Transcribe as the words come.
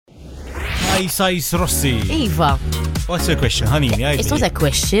Size Rossi. Iva. What's your question, Ħanini? It's not a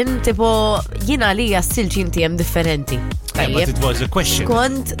question, tipo, jina li jassilġin tijem differenti. But it was a question.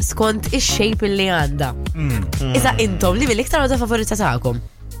 Skont ix-shape li għanda. Iza intom li mill-iktar għada favorita ta'kom.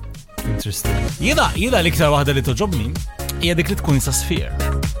 Interesting. Jina l-iktar waħda li toġobni, hija dik li tkun sa sfear.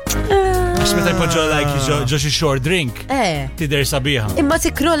 Għax meta jpoġġu ġo xi short drink. Tidher sabiħa. Imma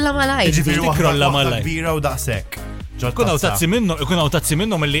tikrolla malaj. Tikrolla malaj. Kbira u daqshekk. Ikun hawn tazzi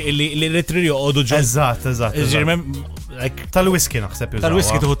minnhom li ritriri joqogħdu ġo. Eżatt. Tal-whisky naħseb jużaw.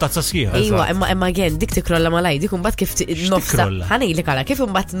 Tal-whisky tuħu tazza sħiħa. Iwa, imma gen, dik tikrolla malaj, dik imbagħad kif nofsa. Ħanejlek għala, kif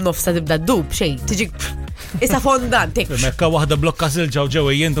imbagħad nofsa tibda ddub xejn, tiġi issa fondant. Mekka waħda blokka silġa u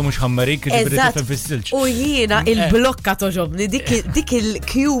ġew jentu mhux ħammerik ġifieri tifhem fis-silġ. U jiena il-blokka toġobni, dik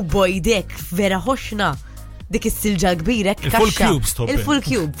il-cuboid dek vera ħoxna. Dik is-silġa kbira kaxxa. Il-full cubes top. Il-full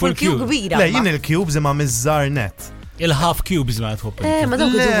cube kbira. Le, jien il-cubes imma miż-żar net. Il-half cubes ma tħobb. Ma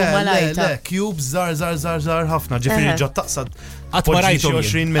dawk iġubu malajta. Le, cubes żar ħafna, ġifieri ġo taqsad.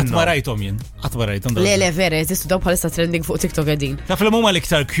 Għatmarajtom jien. Le, vera, jeżistu daw bħalissa trending fuq TikTok għedin. Taf l-mumma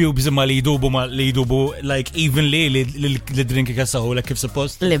l-iktar cubes imma li jidubu like evenly li drinki kassaħu l kif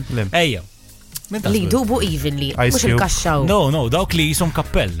suppost? Lim. Ejja. Li jidubu evenly, mux il-kaxxaw. No, dawk li jisom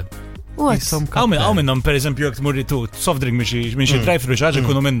kappell. Għaw minnom, per eżempju, jek t-murri tu soft drink minn xie drive-thru xaġa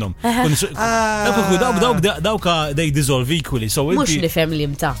kunu minnom. Dawk they dissolve equally. Mux nifem li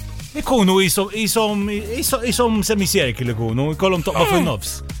mta. Ikunu jisom semi-circle ikunu, kollom toqba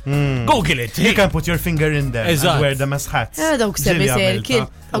fil-nofs. Google it. You can put your finger in there and wear them as hats. Dawk semi-circle.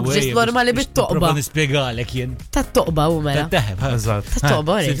 Dawk ġist normali bit-toqba. Proba nispiegalek jien. Ta-toqba u mela. Ta-teħeb.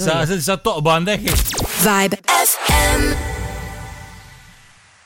 Ta-toqba. Sa-toqba għandek. Vibe FM.